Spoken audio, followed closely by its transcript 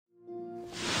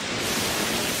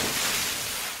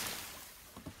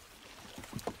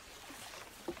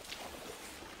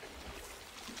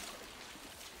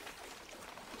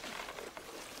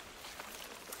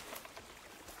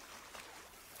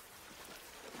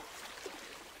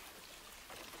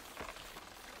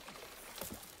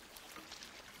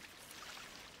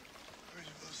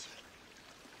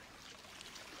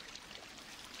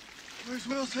Where's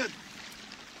Wilson?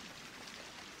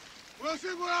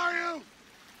 Wilson, where are you?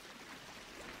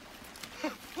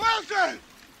 Wilson!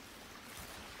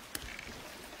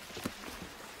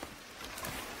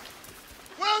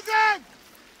 Wilson!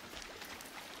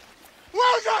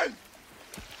 Wilson!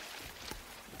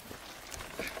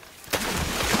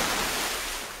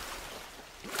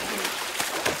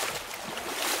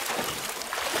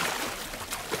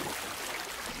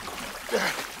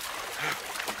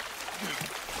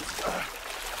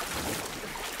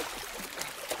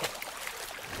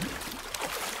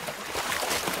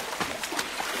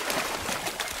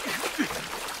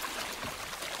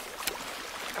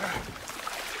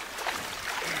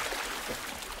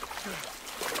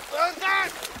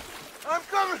 I'm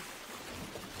coming!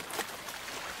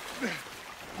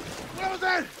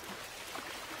 Wilson!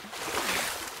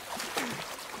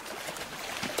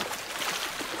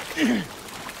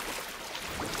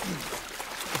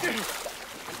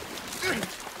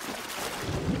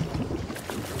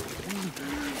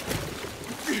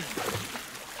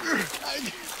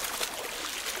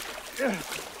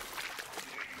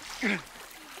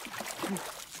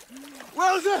 Wilson!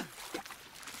 Wilson!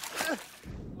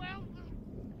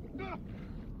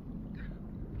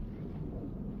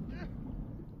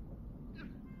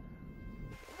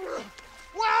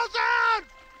 Wilson!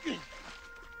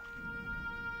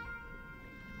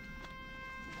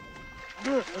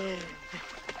 Wilson!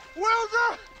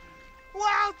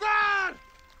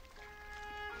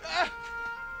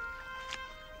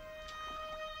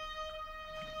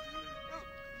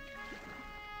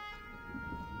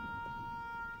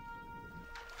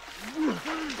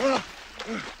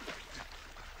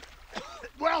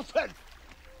 Wilson!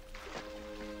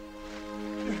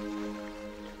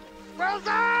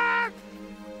 Wilson!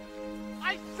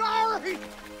 I'm sorry!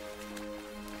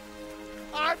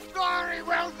 I'm sorry,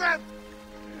 Wilson!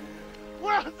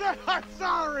 Wilson, I'm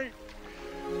sorry!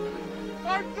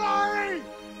 I'm sorry!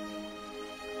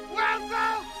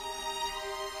 Wilson!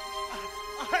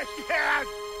 I can't!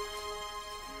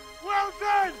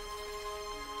 Wilson!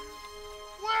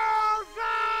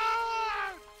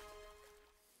 Wilson!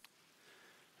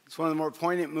 It's one of the more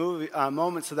poignant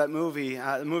moments of that movie.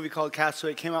 The movie called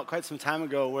Castaway came out quite some time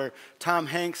ago, where Tom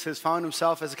Hanks has found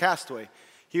himself as a castaway.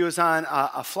 He was on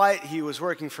a flight. He was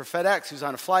working for FedEx. He was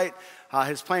on a flight.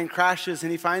 His plane crashes,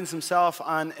 and he finds himself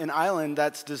on an island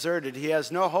that's deserted. He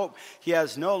has no hope. He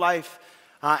has no life.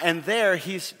 And there,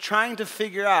 he's trying to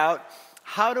figure out,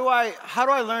 how do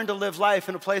I learn to live life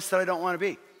in a place that I don't want to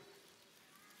be?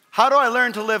 How do I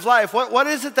learn to live life? What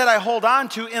is it that I hold on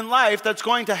to in life that's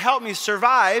going to help me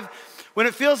survive when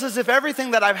it feels as if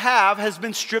everything that I have has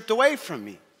been stripped away from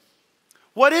me?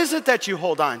 What is it that you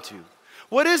hold on to?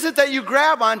 What is it that you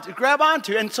grab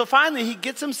onto? And so finally, he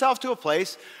gets himself to a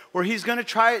place where he's going to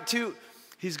try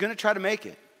to make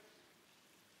it.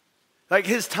 Like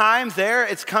his time there,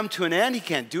 it's come to an end. He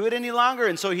can't do it any longer,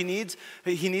 and so he needs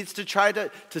to try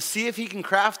to see if he can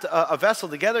craft a vessel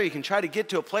together. He can try to get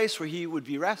to a place where he would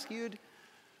be rescued.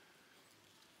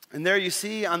 And there you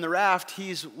see on the raft,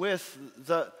 he's with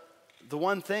the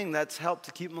one thing that's helped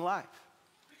to keep him alive.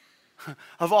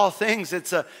 Of all things,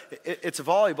 it's a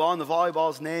volleyball, and the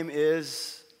volleyball's name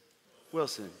is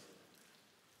Wilson.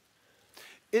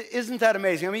 Isn't that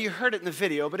amazing? I mean, you heard it in the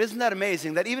video, but isn't that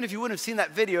amazing that even if you wouldn't have seen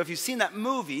that video, if you've seen that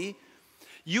movie,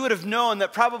 you would have known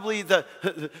that probably the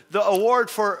award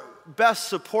for best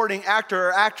supporting actor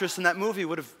or actress in that movie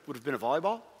would have been a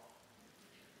volleyball?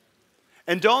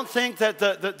 And don't think that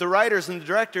the writers and the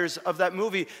directors of that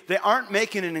movie, they aren't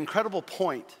making an incredible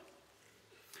point.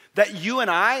 That you and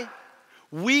I,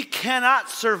 we cannot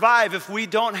survive if we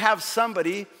don't have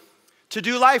somebody to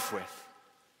do life with.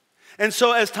 And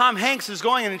so as Tom Hanks is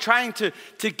going and trying to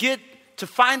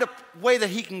find a way that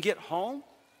he can get home,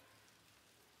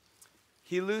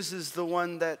 he loses the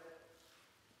one that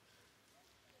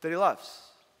he loves.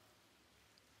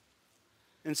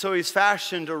 And so he's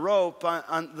fashioned a rope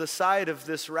on the side of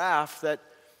this raft that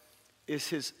is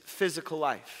his physical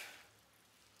life.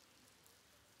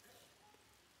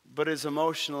 But his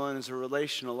emotional and his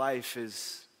relational life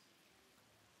is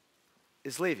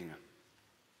leaving him.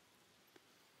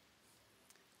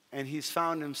 And he's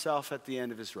found himself at the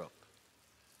end of his rope.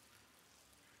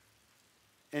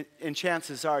 And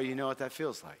chances are you know what that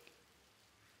feels like.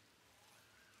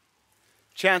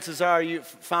 Chances are you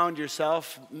found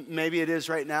yourself, maybe it is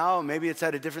right now, maybe it's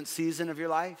at a different season of your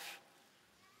life.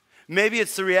 Maybe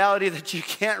it's the reality that you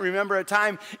can't remember a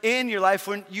time in your life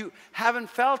when you haven't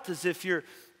felt as if you're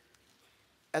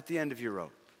at the end of your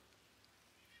rope.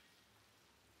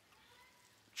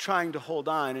 Trying to hold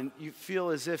on, and you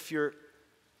feel as if your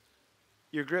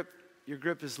grip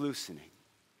is loosening.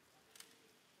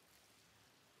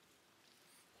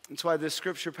 That's why this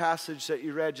scripture passage that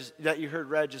you heard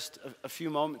read just a few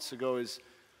moments ago is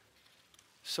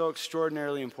so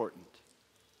extraordinarily important.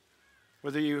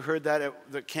 Whether you heard that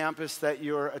at the campus that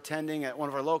you're attending at one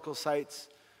of our local sites,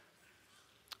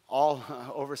 all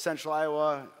over central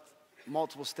Iowa,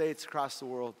 multiple states across the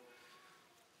world,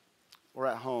 or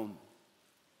at home.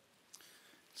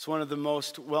 It's one of the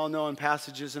most well-known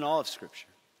passages in all of Scripture.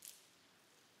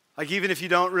 Like even if you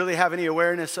don't really have any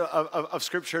awareness of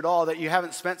Scripture at all, that you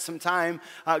haven't spent some time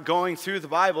going through the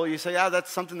Bible, you say, yeah, that's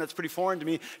something that's pretty foreign to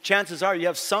me. Chances are you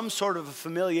have some sort of a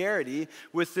familiarity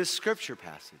with this Scripture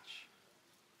passage.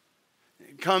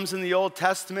 It comes in the Old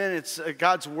Testament. It's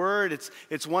God's Word.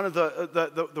 It's one of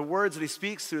the words that He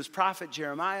speaks through His prophet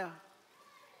Jeremiah,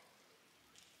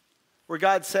 where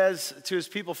God says to His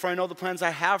people, "For I know the plans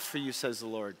I have for you, says the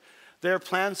Lord. They are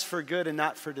plans for good and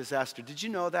not for disaster." Did you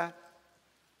know that?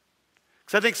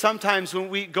 Because I think sometimes when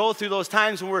we go through those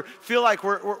times when we feel like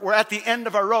we're at the end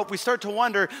of our rope, we start to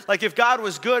wonder, like if God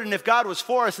was good and if God was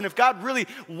for us and if God really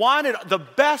wanted the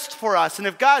best for us and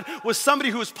if God was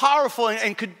somebody who was powerful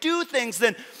and could do things,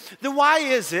 then why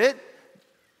is it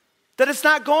that it's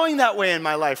not going that way in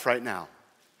my life right now?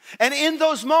 And in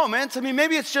those moments, I mean,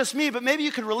 maybe it's just me, but maybe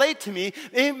you could relate to me.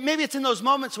 Maybe it's in those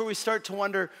moments where we start to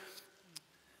wonder,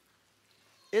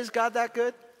 is God that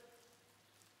good?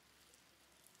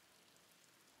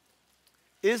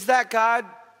 Is that God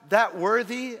that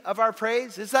worthy of our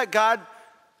praise? Is that God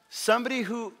somebody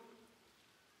who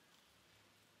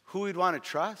we'd want to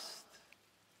trust?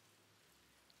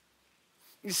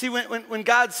 You see, when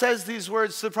God says these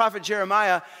words to the prophet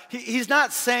Jeremiah, he's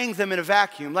not saying them in a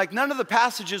vacuum. Like none of the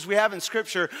passages we have in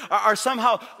Scripture are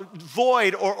somehow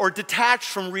void or detached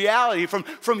from reality,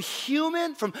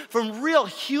 from real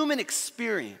human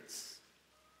experience.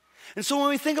 And so when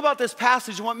we think about this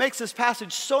passage and what makes this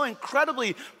passage so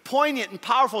incredibly poignant and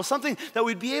powerful, something that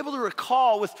we'd be able to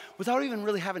recall without even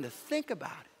really having to think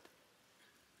about it,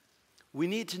 we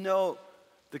need to know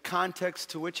the context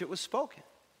to which it was spoken.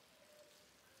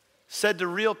 Said to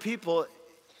real people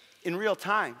in real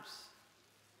times.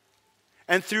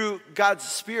 And through God's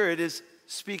Spirit is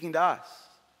speaking to us.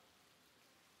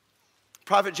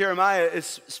 Prophet Jeremiah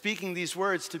is speaking these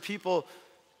words to people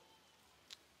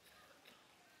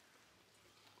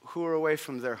who are away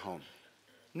from their home,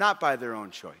 not by their own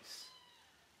choice.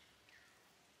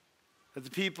 That the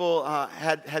people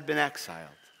had been exiled.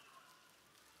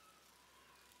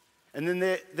 And then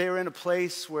they were in a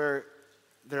place where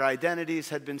their identities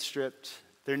had been stripped,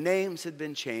 their names had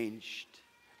been changed,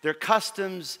 their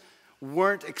customs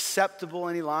weren't acceptable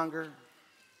any longer.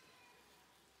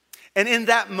 And in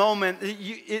that moment,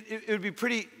 it would be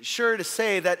pretty sure to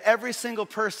say that every single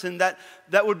person that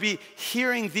would be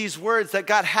hearing these words that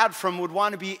God had from would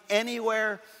want to be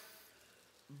anywhere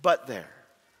but there.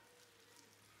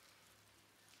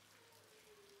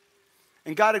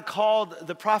 And God had called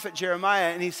the prophet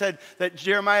Jeremiah, and he said that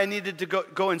Jeremiah needed to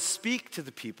go and speak to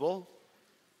the people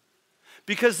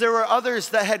because there were others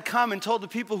that had come and told the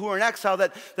people who were in exile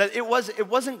that it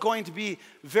wasn't going to be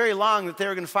very long that they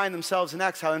were going to find themselves in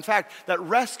exile. In fact, that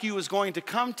rescue was going to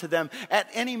come to them at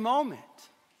any moment.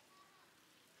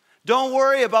 Don't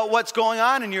worry about what's going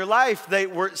on in your life, they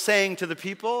were saying to the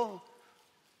people.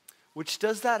 Which,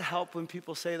 does that help when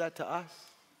people say that to us?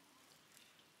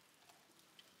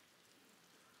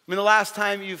 I mean, the last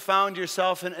time you found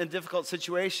yourself in a difficult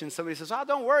situation, somebody says, "Oh,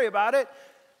 don't worry about it."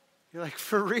 You're like,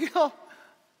 for real?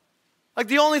 Like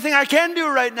the only thing I can do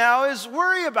right now is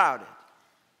worry about it.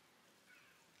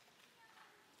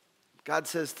 God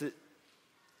says to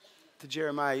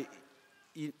Jeremiah,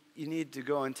 you need to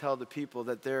go and tell the people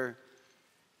that they're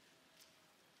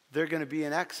going to be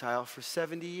in exile for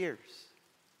 70 years.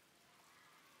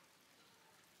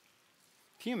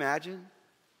 Can you imagine?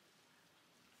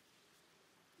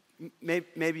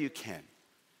 Maybe you can.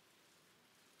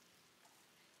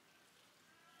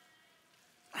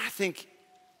 I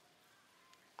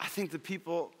think the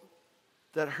people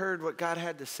that heard what God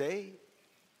had to say,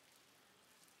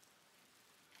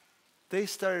 they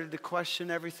started to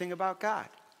question everything about God.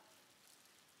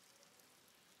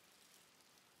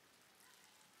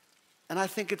 And I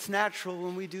think it's natural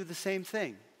when we do the same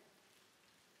thing.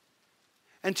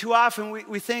 And too often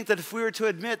we think that if we were to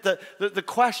admit the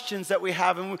questions that we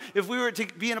have, and if we were to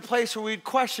be in a place where we'd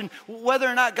question whether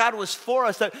or not God was for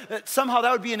us, that somehow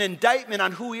that would be an indictment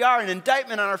on who we are, an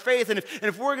indictment on our faith. And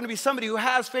if we're going to be somebody who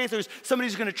has faith, or somebody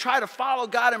who's going to try to follow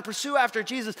God and pursue after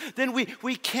Jesus, then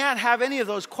we can't have any of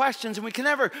those questions, and we can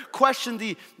never question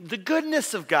the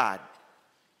goodness of God.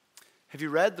 Have you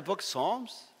read the book of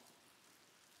Psalms?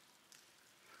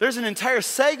 There's an entire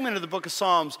segment of the book of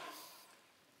Psalms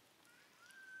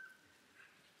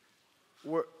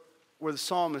where the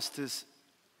psalmist is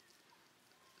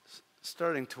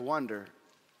starting to wonder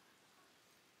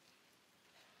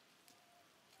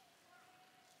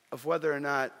of whether or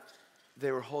not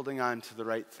they were holding on to the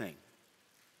right thing.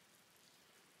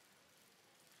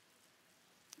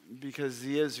 Because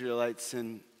the Israelites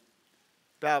in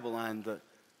Babylon, the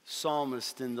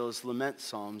psalmist in those lament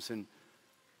psalms, and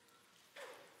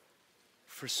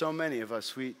for so many of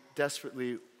us, we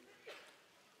desperately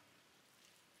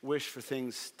wish for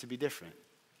things to be different.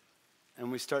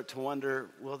 And we start to wonder,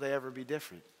 will they ever be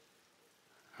different?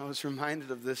 I was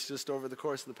reminded of this just over the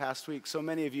course of the past week. So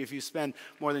many of you, if you spend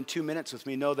more than 2 minutes with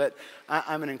me, know that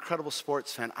I'm an incredible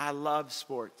sports fan. I love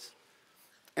sports.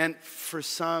 And for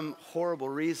some horrible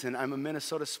reason, I'm a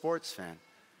Minnesota sports fan.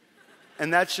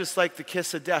 And that's just like the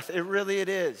kiss of death. It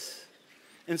is.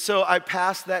 And so I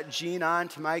passed that gene on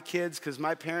to my kids because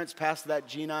my parents passed that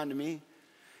gene on to me.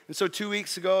 And so 2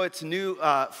 weeks ago, it's new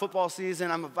football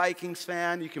season. I'm a Vikings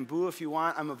fan. You can boo if you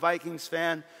want. I'm a Vikings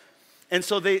fan. And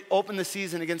so they opened the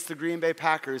season against the Green Bay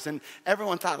Packers. And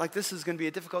everyone thought, like, this is going to be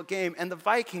a difficult game. And the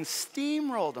Vikings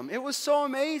steamrolled them. It was so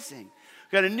amazing.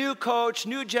 We got a new coach,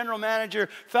 new general manager.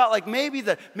 Felt like maybe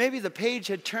the page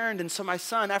had turned. And so my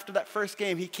son, after that first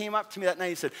game, he came up to me that night.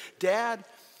 He said, Dad,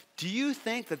 do you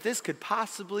think that this could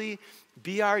possibly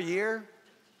be our year?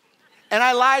 And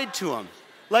I lied to him.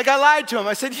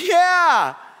 I said,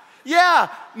 yeah,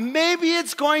 maybe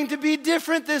it's going to be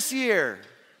different this year.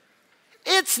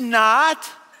 It's not.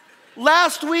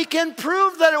 Last weekend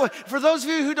proved that it was. For those of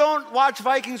you who don't watch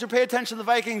Vikings or pay attention to the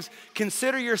Vikings,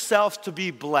 consider yourself to be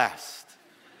blessed.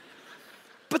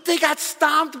 But they got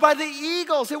stomped by the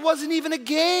Eagles. It wasn't even a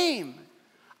game.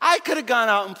 I could have gone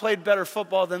out and played better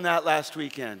football than that last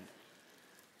weekend.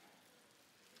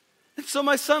 And so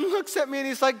my son looks at me and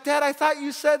he's like, Dad, I thought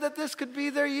you said that this could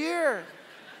be their year.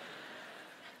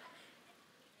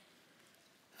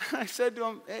 I said to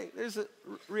him, hey, there's a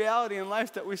reality in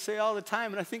life that we say all the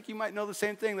time, and I think you might know the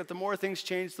same thing, that the more things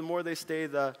change, the more they stay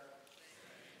the...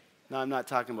 No, I'm not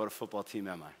talking about a football team,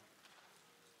 am I?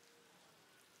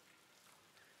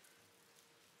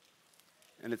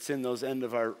 And it's in those end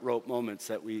of our rope moments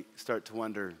that we start to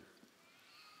wonder,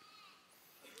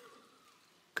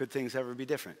 could things ever be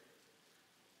different?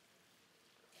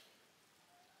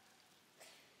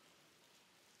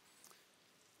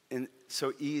 And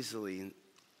so easily and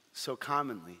so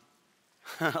commonly,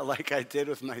 like I did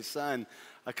with my son,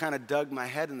 I kind of dug my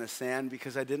head in the sand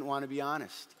because I didn't want to be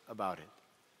honest about it.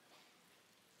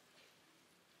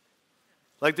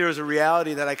 Like there was a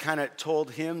reality that I kind of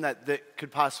told him that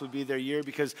could possibly be their year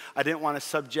because I didn't want to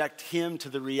subject him to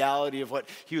the reality of what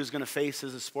he was going to face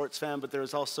as a sports fan, but there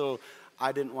was also,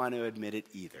 I didn't want to admit it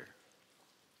either.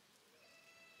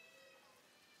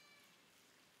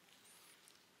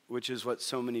 Which is what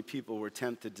so many people were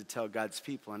tempted to tell God's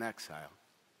people in exile.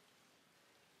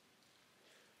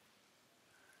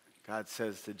 God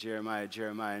says to Jeremiah,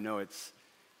 no, it's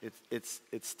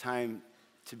time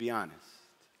to be honest.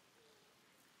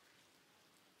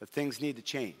 That things need to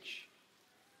change.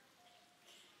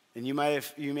 And you may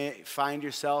find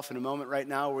yourself in a moment right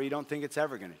now where you don't think it's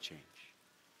ever going to change.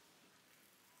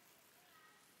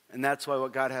 And that's why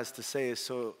what God has to say is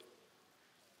so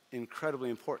incredibly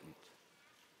important.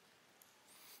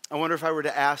 I wonder if I were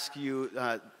to ask you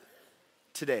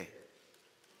today,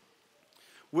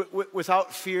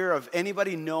 without fear of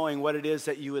anybody knowing what it is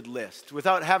that you would list,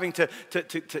 without having to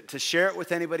share it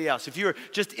with anybody else, if you were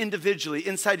just individually,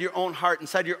 inside your own heart,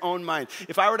 inside your own mind,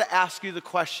 if I were to ask you the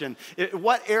question,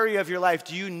 what area of your life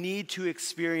do you need to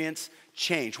experience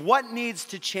change? What needs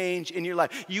to change in your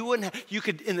life? You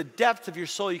could, in the depth of your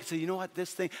soul, you could say, you know what,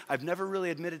 this thing, I've never really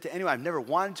admitted to anyone. I've never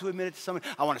wanted to admit it to someone.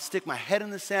 I want to stick my head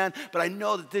in the sand, but I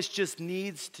know that this just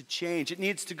needs to change. It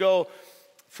needs to go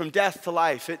from death to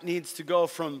life. It needs to go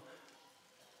from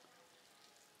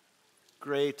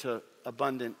gray to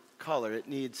abundant color. It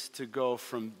needs to go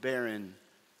from barren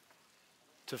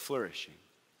to flourishing.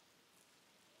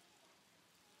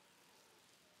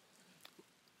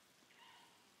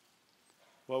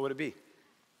 What would it be?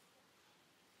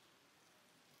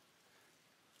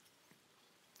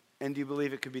 And do you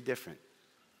believe it could be different?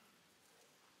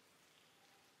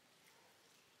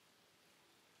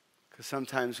 Because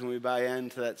sometimes when we buy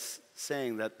into that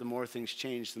saying that the more things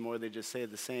change, the more they just say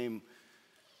the same,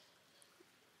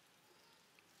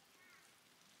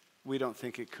 we don't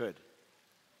think it could.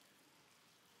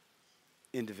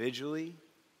 Individually,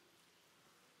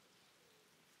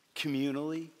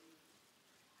 communally,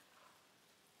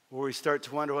 where we start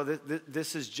to wonder, well,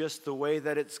 this is just the way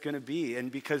that it's going to be.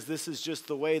 And because this is just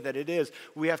the way that it is,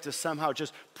 we have to somehow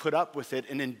just put up with it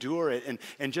and endure it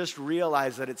and just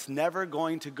realize that it's never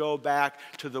going to go back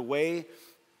to the way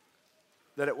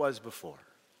that it was before.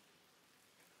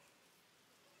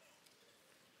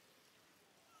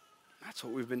 That's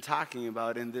what we've been talking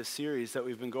about in this series that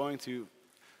we've been going through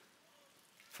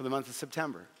for the month of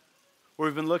September. Where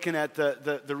we've been looking at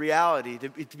the reality,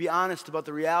 to be honest about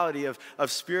the reality of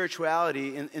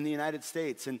spirituality in the United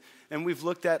States. And we've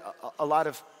looked at a lot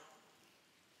of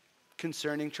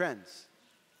concerning trends.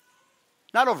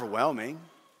 Not overwhelming,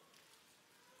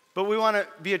 but we want to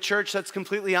be a church that's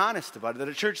completely honest about it, that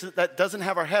a church that doesn't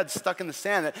have our heads stuck in the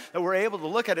sand, that we're able to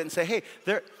look at it and say, hey,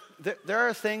 there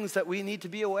are things that we need to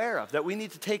be aware of, that we need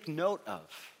to take note of.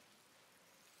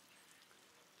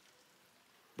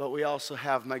 But we also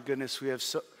have, my goodness, we have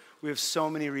so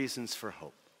many reasons for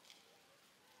hope.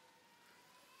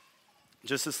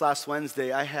 Just this last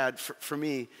Wednesday, I had, for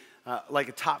me, like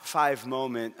a top 5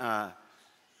 moment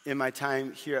in my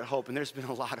time here at Hope, and there's been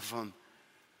a lot of them.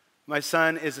 My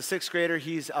son is a 6th grader.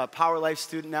 He's a Power Life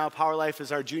student now. Power Life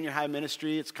is our junior high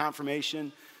ministry. It's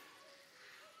confirmation.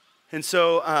 And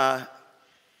so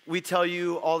we tell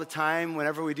you all the time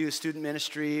whenever we do student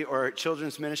ministry or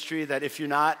children's ministry that if you're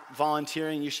not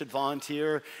volunteering, you should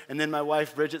volunteer. And then my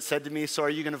wife, Bridget, said to me, so are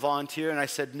you going to volunteer? And I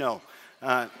said, no.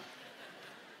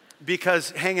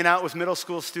 Because hanging out with middle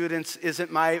school students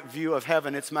isn't my view of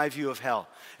heaven, it's my view of hell.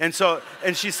 And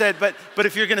she said, but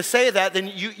if you're going to say that,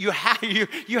 then you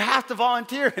have to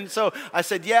volunteer. And so I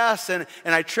said yes, and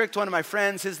I tricked one of my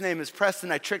friends. His name is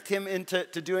Preston. I tricked him into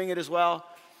doing it as well.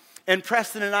 And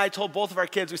Preston and I told both of our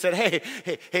kids, we said,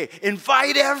 hey,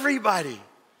 invite everybody.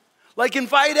 Like,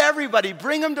 invite everybody.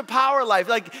 Bring them to Power Life.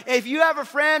 Like, if you have a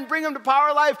friend, bring them to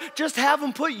Power Life. Just have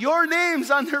them put your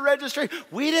names on their registration.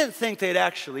 We didn't think they'd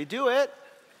actually do it.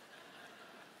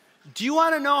 Do you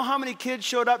want to know how many kids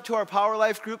showed up to our Power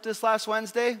Life group this last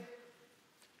Wednesday?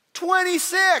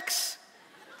 26.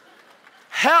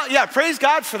 Hell, yeah, praise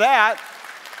God for that.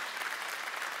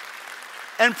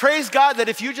 And praise God that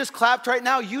if you just clapped right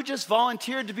now, you just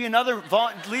volunteered to be another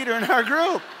leader in our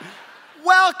group.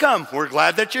 Welcome. We're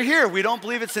glad that you're here. We don't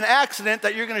believe it's an accident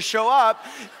that you're going to show up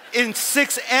in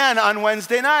 6N on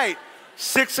Wednesday night.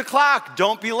 6 o'clock.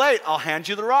 Don't be late. I'll hand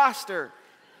you the roster.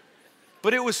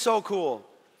 But it was so cool.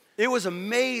 It was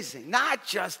amazing. Not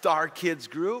just our kids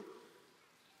group,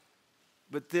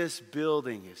 but this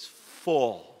building is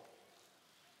full.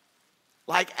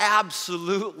 Like,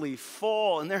 absolutely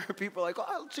full. And there are people like,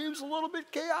 oh, it seems a little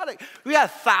bit chaotic. We got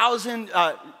 1,000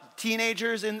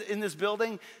 teenagers in this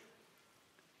building.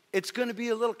 It's going to be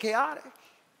a little chaotic.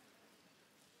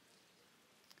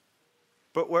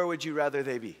 But where would you rather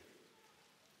they be?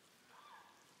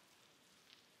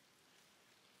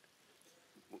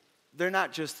 They're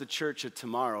not just the church of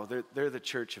tomorrow. They're the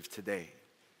church of today.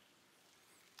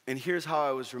 And here's how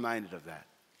I was reminded of that.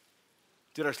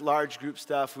 Did our large group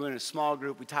stuff. We went in a small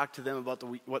group. We talked to them about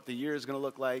what the year is going to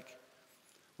look like.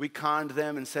 We conned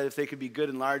them and said if they could be good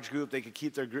in large group, they could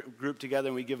keep their group together,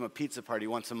 and we give them a pizza party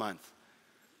once a month.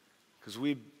 Because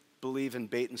we believe in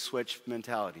bait and switch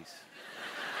mentalities.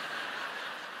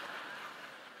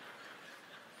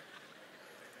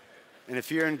 And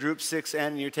if you're in group 6N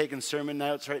and you're taking sermon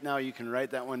notes right now, you can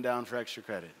write that one down for extra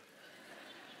credit.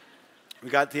 We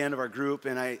got to the end of our group,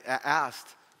 and I asked,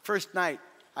 first night,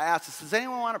 I asked, does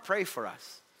anyone want to pray for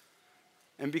us?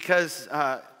 And because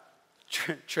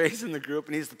Trey's in the group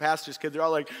and he's the pastor's kid, they're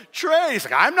all like, Trey! He's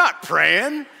like, I'm not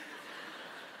praying.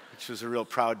 Which was a real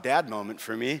proud dad moment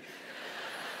for me.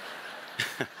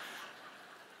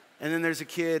 And then there's a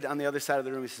kid on the other side of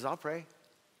the room. He says, I'll pray.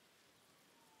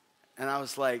 And I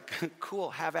was like,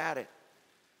 cool, have at it.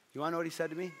 You want to know what he said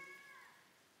to me?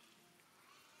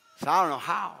 So I don't know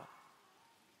how.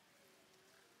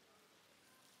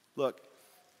 Look.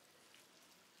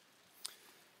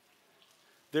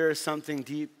 There is something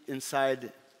deep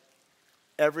inside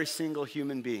every single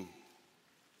human being,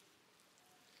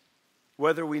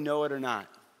 whether we know it or not.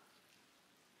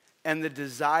 And the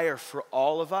desire for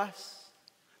all of us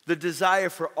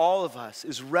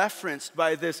is referenced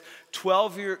by this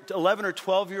 11 or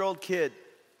 12-year-old kid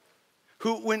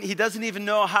who, when he doesn't even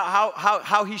know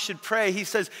how he should pray, he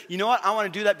says, you know what, I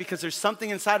want to do that because there's something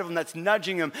inside of him that's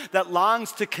nudging him, that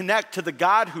longs to connect to the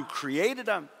God who created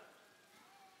him.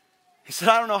 He said,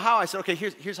 I don't know how. I said, okay,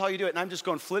 here's how you do it. And I'm just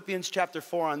going Philippians chapter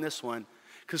 4 on this one.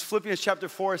 Because Philippians chapter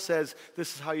 4 says,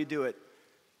 this is how you do it.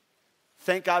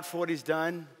 Thank God for what he's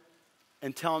done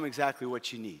and tell him exactly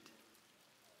what you need.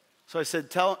 So I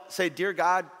said, say, dear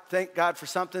God, thank God for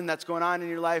something that's going on in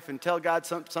your life, and tell God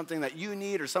something that you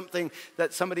need or something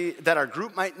that our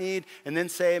group might need, and then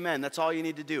say amen. That's all you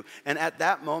need to do. And at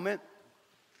that moment,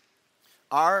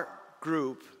 our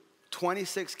group,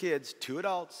 26 kids, 2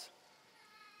 adults,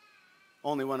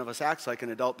 only one of us acts like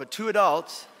an adult, but 2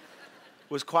 adults,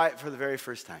 was quiet for the very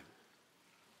first time.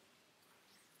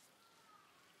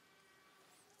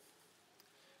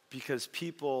 Because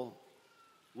people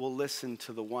will listen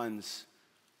to the ones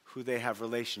who they have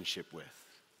relationship with.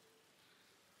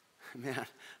 Man,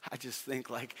 I just think,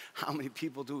 like, how many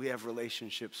people do we have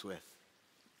relationships with?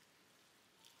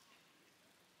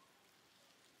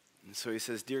 And so he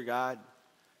says, dear God,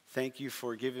 thank you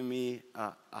for giving me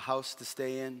a house to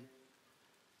stay in.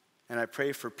 And I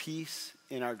pray for peace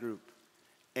in our group.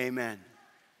 Amen.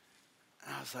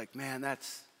 And I was like, man,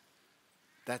 that's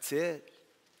it.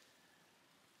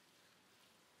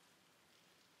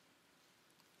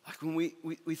 Like when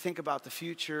we think about the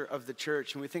future of the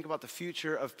church and we think about the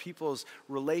future of people's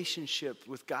relationship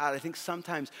with God, I think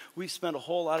sometimes we spend a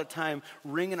whole lot of time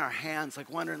wringing our hands, like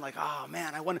wondering, like, oh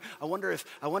man, I wonder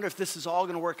if this is all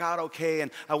going to work out okay,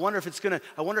 and I wonder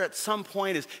at some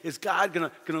point is God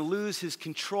going to lose his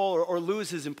control or lose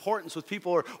his importance with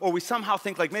people, or we somehow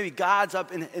think like maybe God's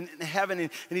up in heaven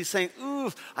and he's saying,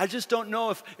 ooh, I just don't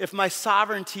know if my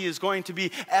sovereignty is going to be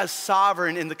as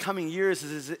sovereign in the coming years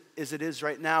as it is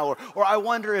right now. Or I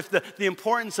wonder if the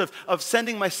importance of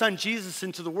sending my son Jesus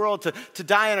into the world to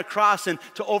die on a cross and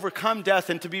to overcome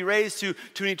death and to be raised to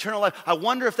an eternal life, I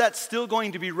wonder if that's still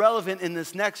going to be relevant in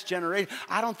this next generation.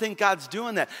 I don't think God's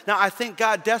doing that. Now, I think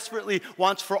God desperately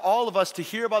wants for all of us to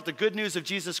hear about the good news of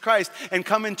Jesus Christ and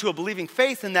come into a believing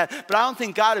faith in that, but I don't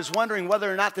think God is wondering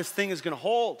whether or not this thing is going to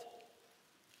hold.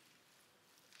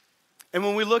 And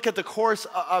when we look at the course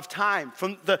of time,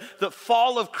 from the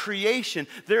fall of creation,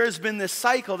 there has been this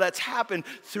cycle that's happened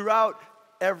throughout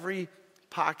every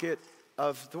pocket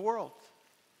of the world.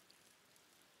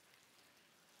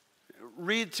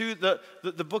 Read through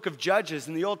the book of Judges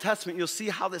in the Old Testament, you'll see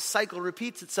how this cycle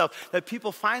repeats itself, that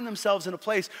people find themselves in a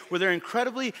place where they're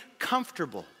incredibly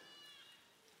comfortable.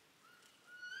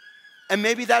 And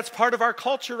maybe that's part of our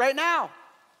culture right now.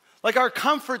 Like our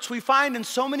comforts we find in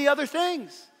so many other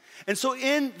things. And so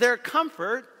in their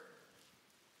comfort,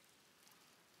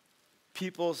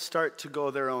 people start to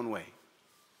go their own way.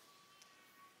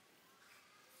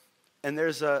 And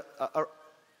there's a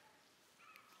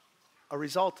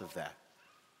result of that.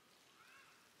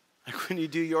 Like when you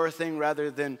do your thing rather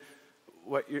than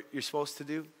what you're supposed to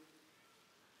do.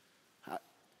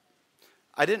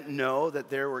 I didn't know that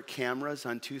there were cameras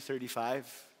on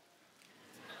 235.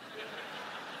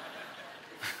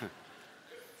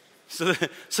 So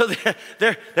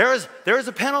there was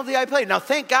a penalty I paid. Now,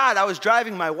 thank God I was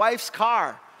driving my wife's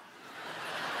car.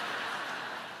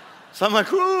 So I'm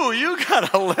like, ooh, you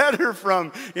got a letter from,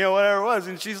 whatever it was.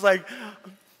 And she's like,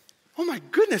 oh my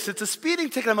goodness, it's a speeding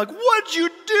ticket. I'm like, what'd you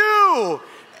do?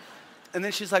 And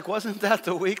then she's like, wasn't that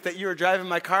the week that you were driving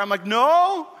my car? I'm like,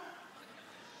 no.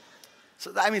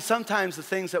 So, sometimes the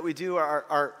things that we do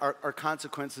are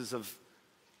consequences of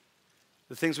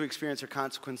the things we experience are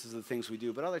consequences of the things we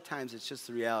do, but other times it's just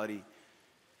the reality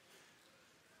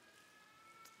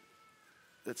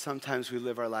that sometimes we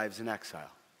live our lives in exile.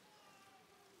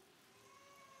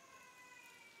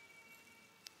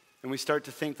 And we start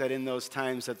to think that in those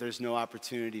times that there's no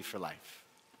opportunity for life.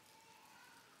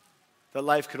 That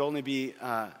life could only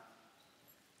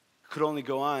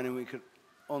go on and we could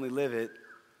only live it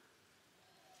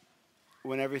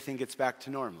when everything gets back to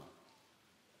normal.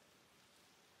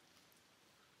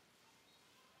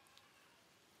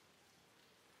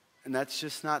 And that's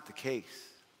just not the case.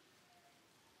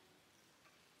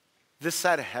 This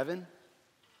side of heaven,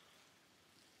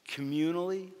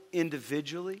 communally,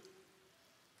 individually,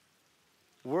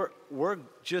 we're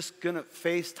just going to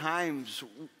face times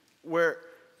where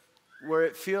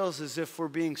it feels as if we're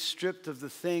being stripped of the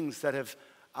things that have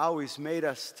always made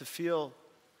us to feel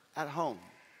at home.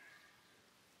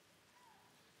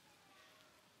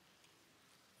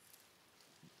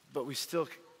 But we still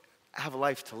have a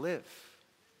life to live.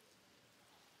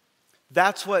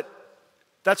 That's what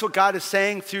God is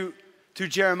saying through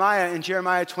Jeremiah in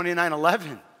Jeremiah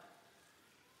 29:11.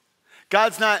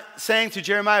 God's not saying to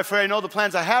Jeremiah, for I know the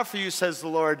plans I have for you, says the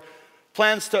Lord,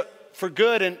 plans for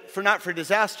good and not for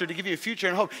disaster, to give you a future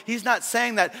and hope. He's not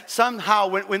saying that somehow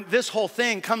when this whole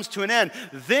thing comes to an end,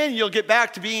 then you'll get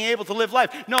back to being able to live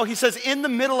life. No, he says in the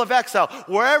middle of exile,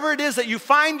 wherever it is that you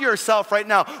find yourself right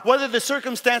now, whether the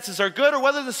circumstances are good or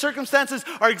whether the circumstances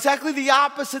are exactly the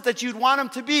opposite that you'd want them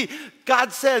to be,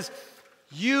 God says,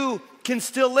 you can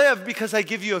still live because I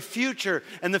give you a future.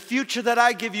 And the future that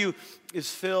I give you is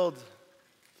filled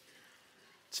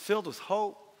with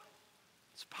hope.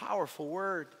 It's a powerful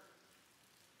word.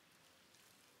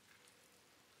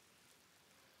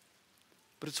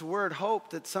 But it's a word, hope,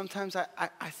 that sometimes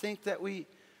I think that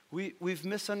we've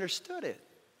misunderstood it.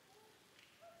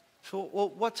 So, well,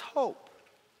 what's hope?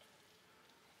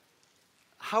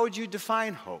 How would you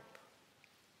define hope?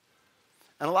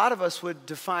 And a lot of us would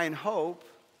define hope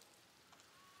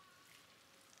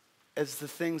as the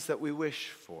things that we wish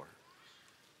for.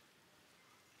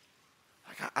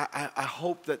 Like, I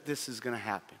hope that this is going to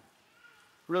happen.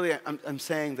 Really, I'm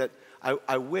saying that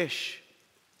I wish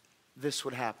this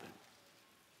would happen.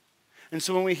 And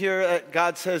so when we hear that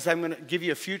God says, I'm going to give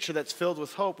you a future that's filled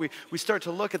with hope, we start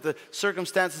to look at the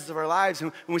circumstances of our lives,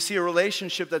 and when we see a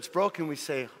relationship that's broken, we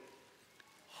say,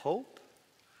 hope?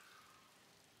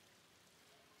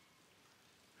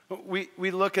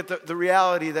 We look at the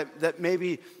reality that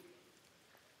maybe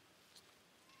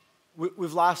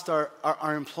we've lost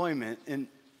our employment, and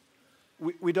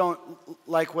we don't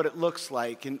like what it looks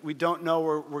like, and we don't know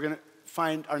where we're going to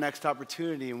find our next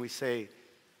opportunity, and we say,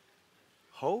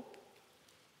 hope?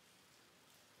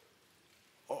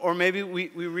 Or maybe we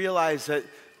realize that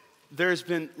there's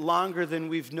been longer than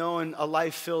we've known a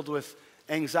life filled with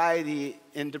anxiety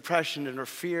and depression and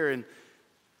fear,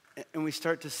 and we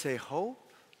start to say, hope?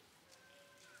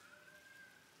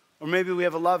 Or maybe we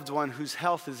have a loved one whose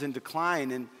health is in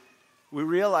decline, and we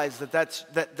realize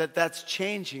that's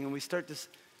changing, and we start to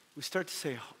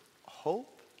say,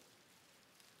 hope?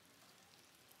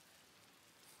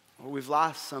 Or we've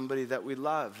lost somebody that we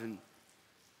love, and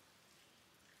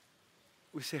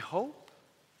we say, hope?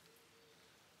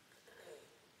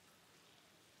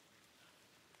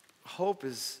 Hope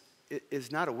is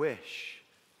not a wish.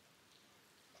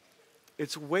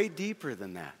 It's way deeper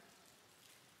than that.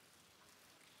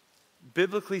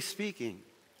 Biblically speaking,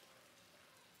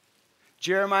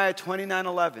 Jeremiah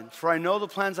 29:11, for I know the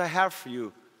plans I have for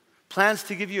you, plans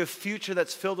to give you a future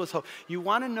that's filled with hope. You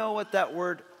want to know what that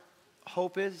word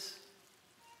hope is?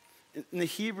 In the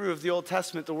Hebrew of the Old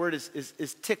Testament, the word is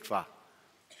tikvah.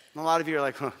 And a lot of you are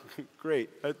like, oh,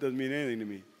 great, that doesn't mean anything to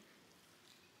me.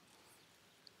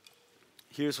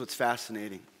 Here's what's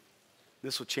fascinating.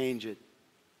 This will change it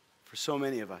for so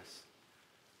many of us.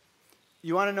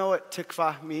 You want to know what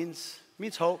tikvah means? It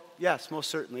means hope. Yes, most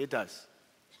certainly it does.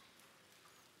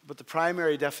 But the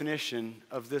primary definition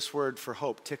of this word for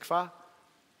hope, tikvah,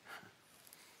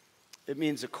 it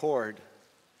means a cord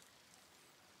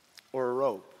or a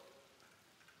rope.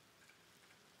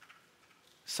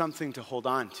 Something to hold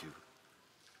on to.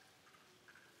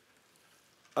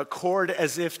 A cord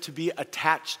as if to be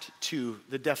attached to,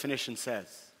 the definition says.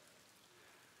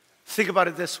 Think about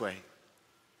it this way.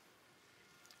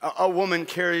 A woman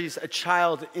carries a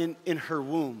child in her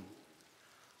womb.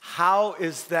 How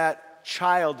is that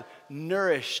child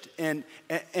nourished and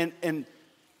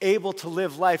able to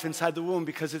live life inside the womb?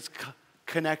 Because it's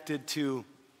connected to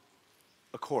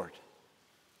a cord.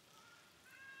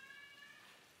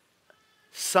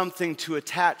 Something to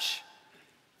attach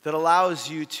that allows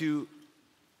you to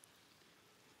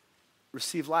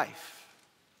receive life.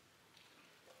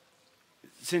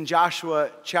 It's in Joshua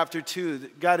chapter 2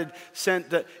 that God had sent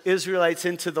the Israelites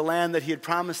into the land that he had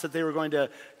promised that they were going to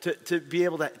be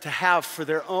able to have for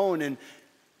their own.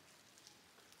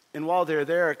 And while they're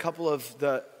there, a couple of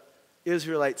the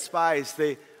Israelite spies,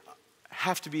 they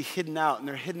have to be hidden out. And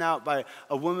they're hidden out by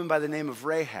a woman by the name of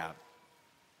Rahab.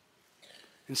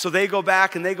 And so they go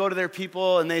back and they go to their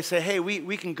people and they say, hey,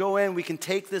 we can go in, we can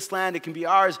take this land, it can be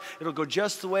ours, it'll go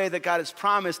just the way that God has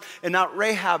promised. And now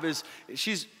Rahab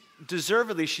she's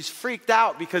freaked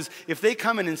out, because if they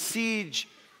come in and siege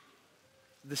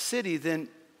the city, then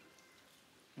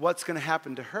what's going to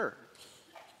happen to her?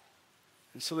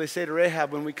 And so they say to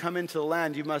Rahab, when we come into the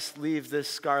land, you must leave this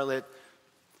scarlet,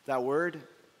 that word,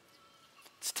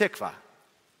 it's tikvah.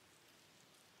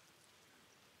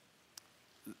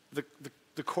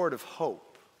 The cord of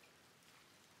hope.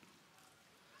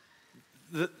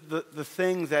 The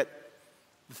thing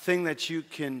that you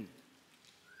can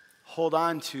hold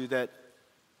on to that,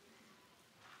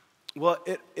 well,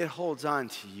 it holds on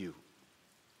to you.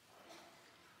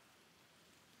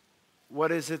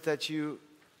 What is it that you're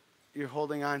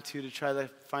holding on to try to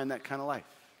find that kind of life?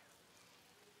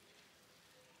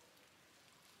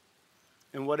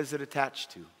 And what is it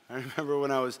attached to? I remember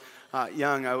when I was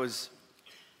young, I was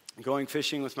going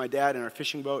fishing with my dad in our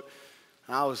fishing boat.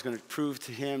 I was going to prove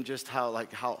to him just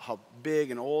how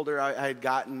big and older I had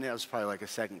gotten. I was probably like a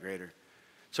second grader.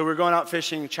 So we're going out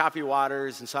fishing, choppy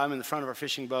waters, and so I'm in the front of our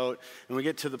fishing boat, and we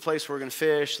get to the place where we're going to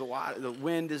fish. The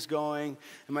wind is going,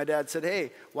 and my dad said,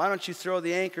 "Hey, why don't you throw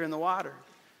the anchor in the water?"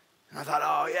 And I thought,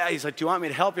 "Oh, yeah." He's like, "Do you want me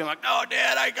to help you?" I'm like, "No,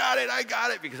 Dad, I got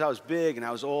it," because I was big, and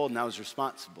I was old, and I was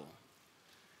responsible.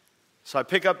 So I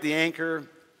pick up the anchor,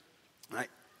 and I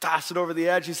toss it over the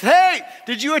edge. He said, "Hey,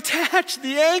 did you attach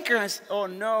the anchor?" I said, "Oh,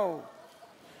 no."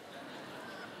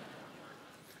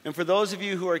 And for those of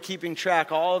you who are keeping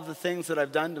track, all of the things that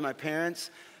I've done to my parents,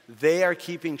 they are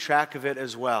keeping track of it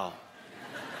as well.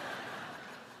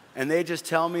 And they just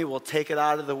tell me, "We'll take it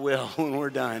out of the will when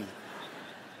we're done."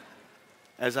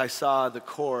 As I saw the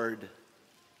cord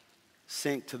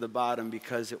sink to the bottom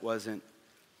because it wasn't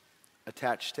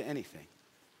attached to anything.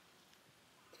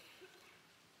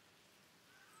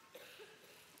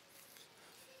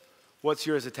 What's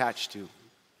yours attached to?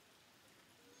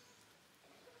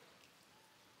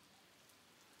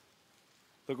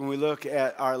 Look, when we look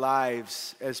at our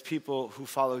lives as people who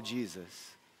follow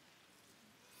Jesus,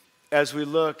 as we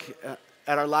look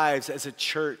at our lives as a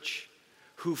church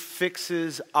who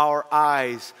fixes our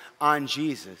eyes on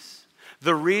Jesus,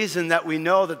 the reason that we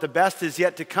know that the best is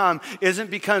yet to come isn't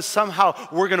because somehow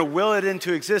we're going to will it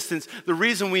into existence. The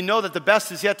reason we know that the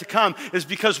best is yet to come is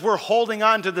because we're holding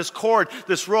on to this cord,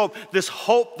 this rope, this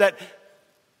hope that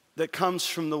comes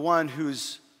from the one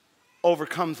who's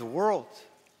overcome the world.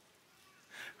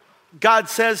 God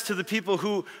says to the people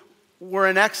who were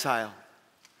in exile,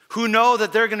 who know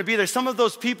that they're going to be there. Some of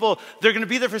those people, they're going to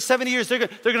be there for 70 years. They're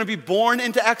going to be born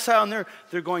into exile, and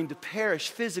they're going to perish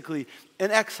physically in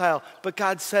exile. But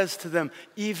God says to them,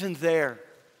 even there,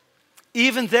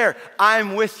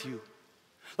 I'm with you.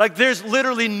 Like there's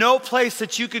literally no place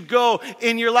that you could go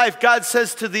in your life. God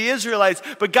says to the Israelites,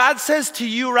 but God says to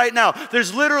you right now,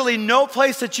 there's literally no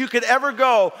place that you could ever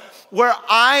go where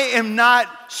I am not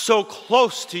so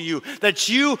close to you, that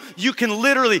you can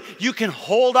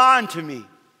hold on to me.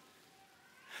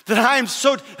 That I am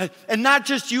so, and not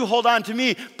just you hold on to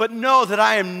me, but know that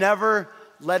I am never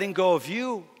letting go of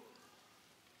you.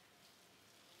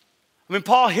 I mean,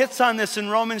 Paul hits on this in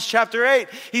Romans chapter 8.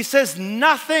 He says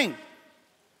nothing.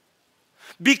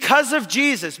 Because of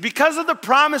Jesus, because of the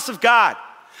promise of God,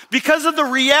 because of the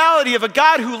reality of a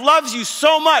God who loves you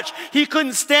so much, he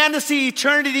couldn't stand to see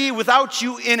eternity without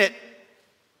you in it.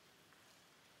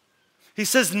 He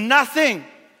says nothing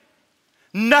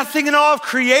in all of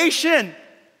creation,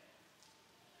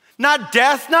 not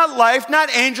death, not life,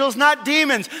 not angels, not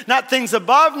demons, not things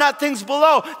above, not things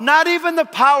below, not even the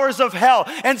powers of hell.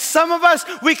 And some of us,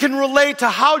 we can relate to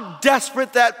how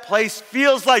desperate that place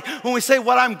feels like. When we say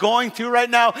what I'm going through right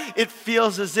now, it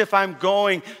feels as if I'm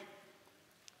going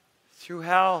through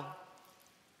hell.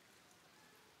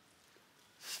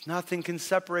 Nothing can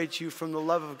separate you from the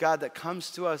love of God that comes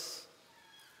to us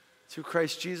through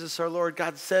Christ Jesus our Lord.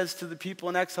 God says to the people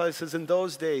in exile, he says, in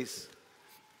those days,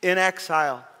 in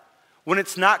exile, when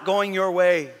it's not going your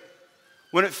way,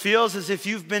 when it feels as if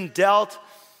you've been dealt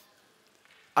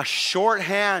a short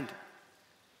hand,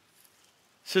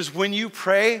 says, when you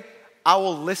pray, I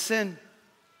will listen.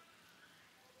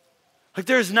 Like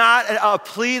there's not a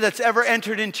plea that's ever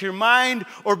entered into your mind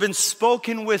or been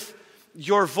spoken with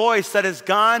your voice that has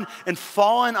gone and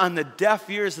fallen on the deaf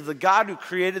ears of the God who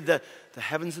created the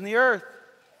heavens and the earth.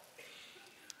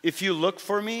 If you look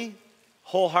for me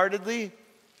wholeheartedly,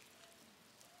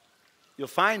 you'll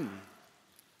find me.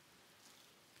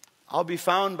 I'll be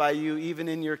found by you even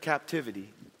in your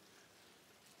captivity.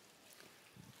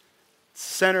 It's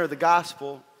the center of the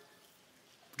gospel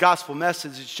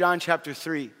message. It's John chapter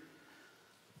 3,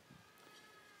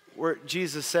 where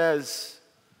Jesus says,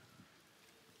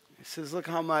 he says, look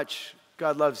how much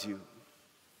God loves you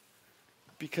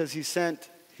because he sent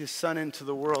his son into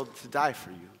the world to die for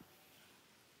you.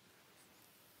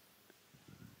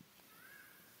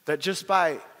 That just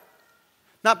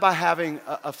not by having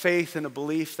a faith and a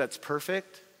belief that's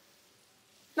perfect.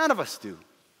 None of us do.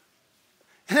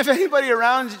 And if anybody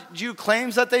around you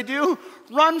claims that they do,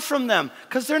 run from them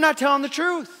because they're not telling the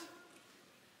truth.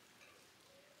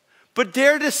 But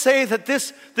dare to say that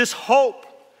this hope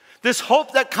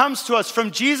that comes to us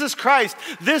from Jesus Christ,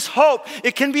 this hope,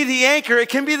 it can be the anchor, it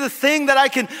can be the thing that I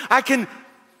can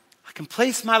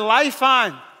place my life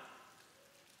on.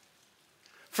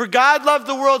 For God loved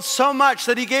the world so much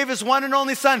that he gave his one and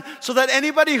only son so that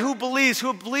anybody who believes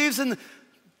in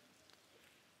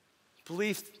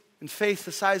belief and faith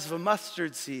the size of a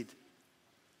mustard seed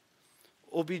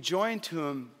will be joined to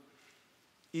him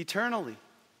eternally.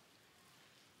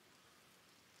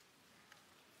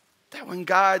 That when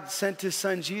God sent his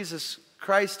son Jesus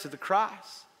Christ to the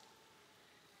cross,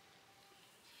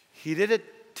 he did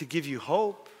it to give you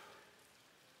hope.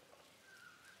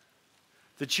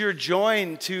 that you're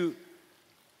joined to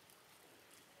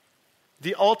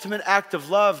the ultimate act of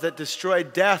love that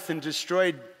destroyed death and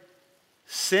destroyed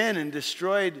sin and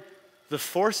destroyed the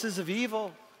forces of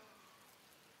evil.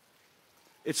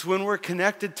 It's when we're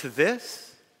connected to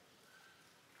this,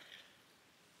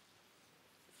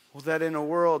 well, that in a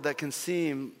world that can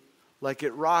seem like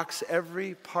it rocks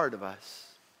every part of us,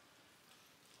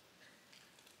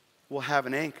 we'll have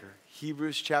an anchor.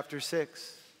 Hebrews chapter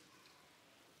 6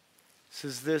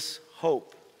 says this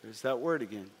hope. There's that word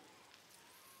again.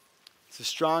 It's a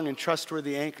strong and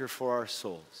trustworthy anchor for our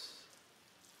souls.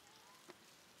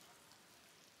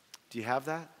 Do you have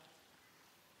that?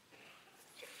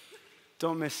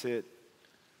 Don't miss it.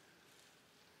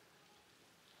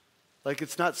 Like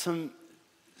it's not some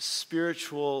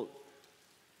spiritual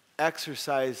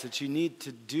exercise that you need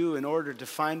to do in order to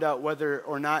find out whether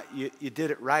or not you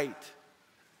did it right.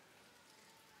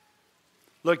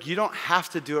 Look, you don't have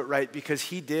to do it right because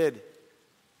He did.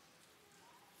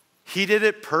 He did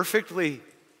it perfectly.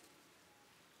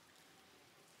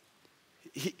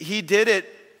 He did it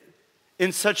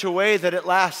in such a way that it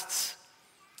lasts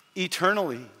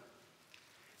eternally.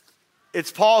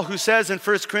 It's Paul who says in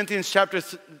 1 Corinthians chapter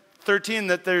 13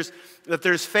 that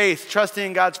there's faith, trusting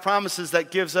in God's promises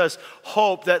that gives us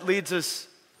hope, that leads us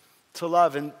to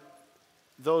love. And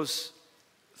those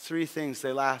three things,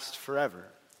 they last forever.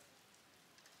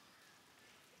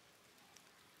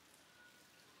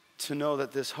 To know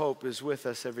that this hope is with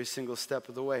us every single step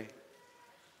of the way.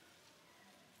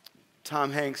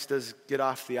 Tom Hanks does get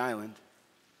off the island.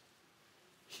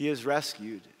 He is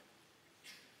rescued.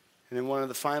 And in one of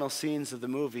the final scenes of the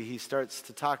movie, he starts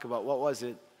to talk about what was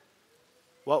it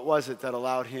that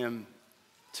allowed him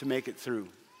to make it through?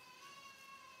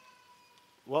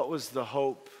 What was the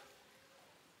hope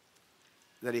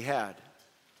that he had?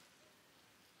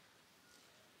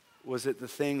 Was it the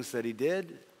things that he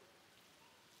did?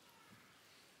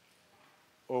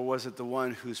 Or was it the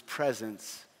one whose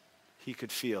presence he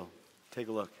could feel? Take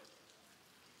a look.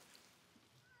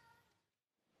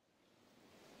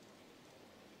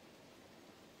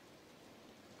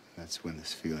 That's when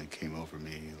this feeling came over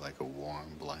me like a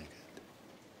warm blanket.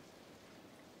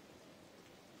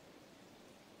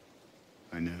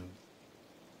 I knew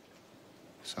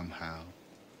somehow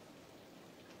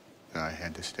that I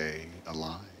had to stay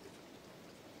alive.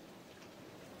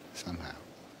 Somehow.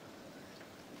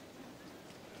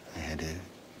 I had to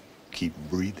keep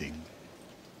breathing,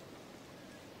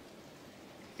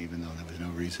 even though there was no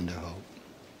reason to hope.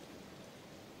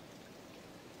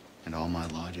 And all my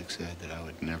logic said that I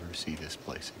would never see this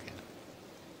place again.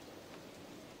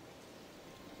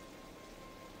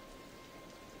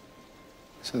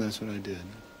 So that's what I did.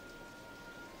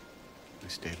 I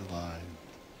stayed alive.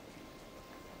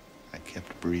 I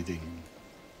kept breathing.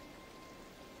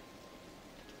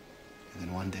 And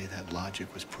then one day that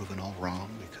logic was proven all wrong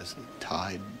because the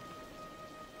tide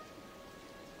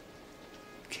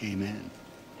came in,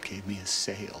 gave me a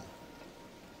sail.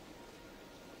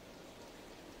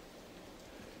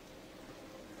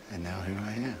 And now here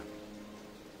I am.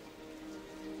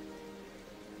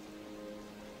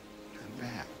 I'm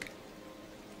back.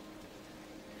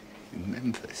 In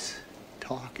Memphis,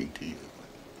 talking to you.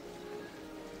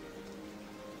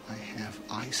 I have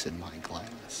ice in my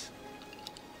glass.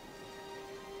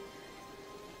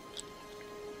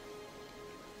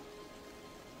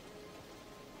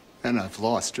 And I've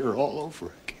lost her all over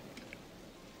again.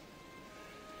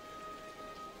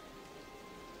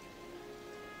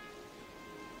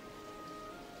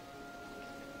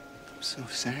 I'm so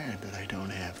sad that I don't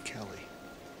have Kelly.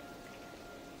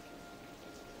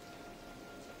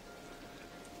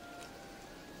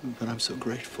 But I'm so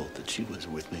grateful that she was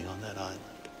with me on that island.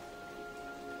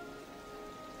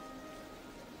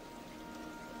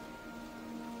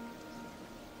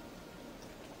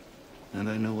 And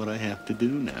I know what I have to do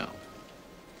now.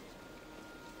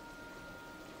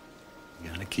 I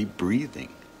gotta keep breathing.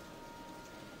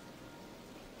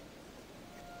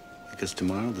 Because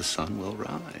tomorrow the sun will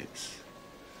rise.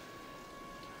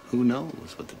 Who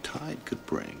knows what the tide could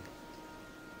bring?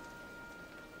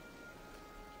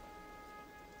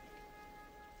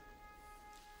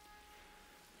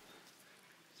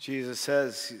 Jesus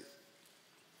says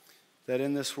that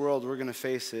in this world we're going to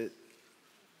face it.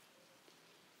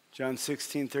 John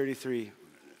 16:33,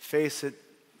 face it,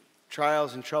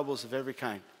 trials and troubles of every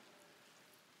kind.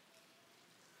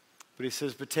 But he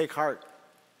says, but take heart.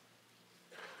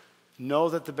 Know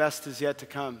that the best is yet to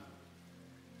come.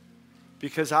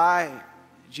 Because I,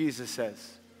 Jesus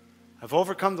says, I've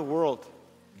overcome the world.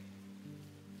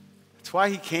 That's why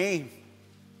he came.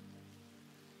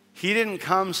 He didn't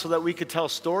come so that we could tell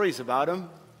stories about him.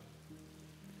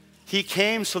 He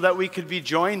came so that we could be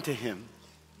joined to him,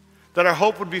 that our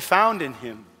hope would be found in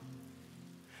him,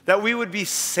 that we would be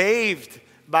saved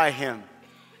by him,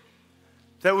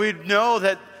 that we'd know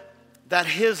that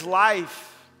his life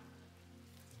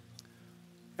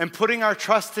and putting our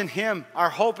trust in him, our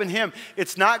hope in him,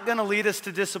 it's not going to lead us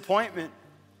to disappointment.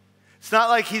 It's not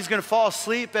like he's going to fall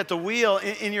asleep at the wheel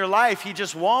in your life. He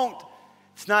just won't.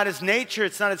 It's not his nature.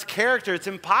 It's not his character. It's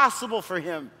impossible for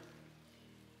him.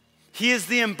 He is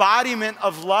the embodiment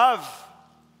of love,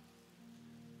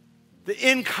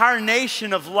 the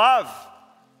incarnation of love,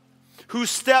 who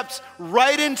steps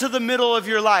right into the middle of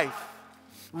your life,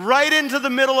 right into the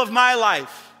middle of my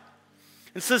life,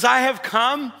 and says, I have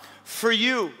come for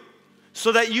you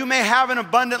so that you may have an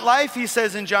abundant life, he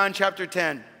says in John chapter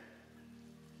 10.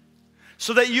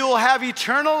 So that you will have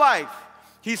eternal life,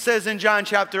 he says in John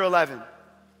chapter 11.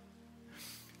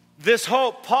 This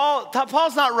hope,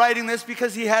 Paul's not writing this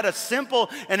because he had a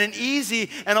simple and an easy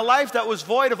and a life that was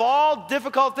void of all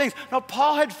difficult things. No,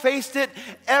 Paul had faced it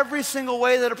every single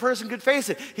way that a person could face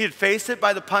it. He had faced it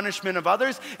by the punishment of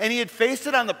others, and he had faced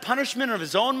it on the punishment of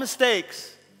his own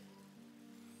mistakes.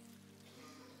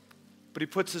 But he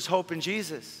puts his hope in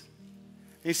Jesus.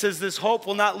 He says, this hope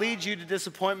will not lead you to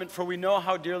disappointment, for we know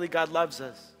how dearly God loves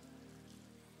us,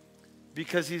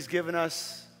 because he's given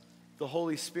us the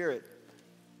Holy Spirit.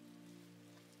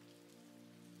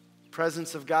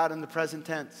 Presence of God in the present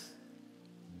tense,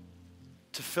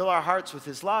 to fill our hearts with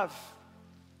his love.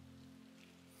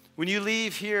 When you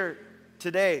leave here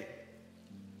today,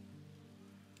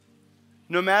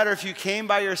 no matter if you came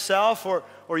by yourself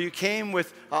or you came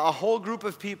with a whole group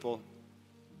of people,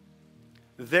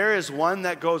 there is one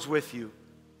that goes with you.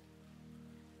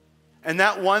 And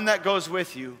that one that goes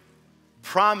with you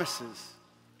promises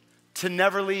to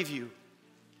never leave you.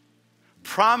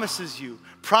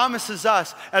 Promises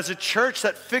us as a church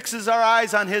that fixes our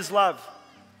eyes on his love,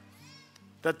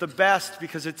 that the best,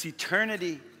 because it's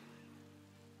eternity,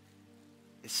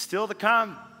 is still to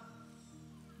come.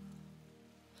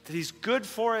 That he's good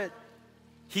for it.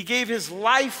 He gave his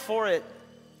life for it.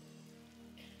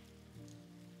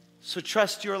 So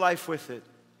trust your life with it.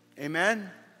 Amen?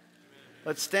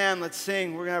 Let's stand, let's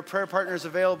sing. We're going to have prayer partners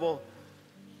available.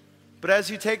 But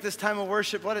as you take this time of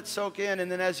worship, let it soak in.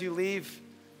 And then as you leave,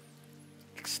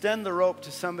 extend the rope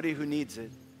to somebody who needs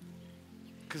it,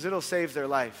 because it'll save their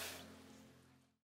life.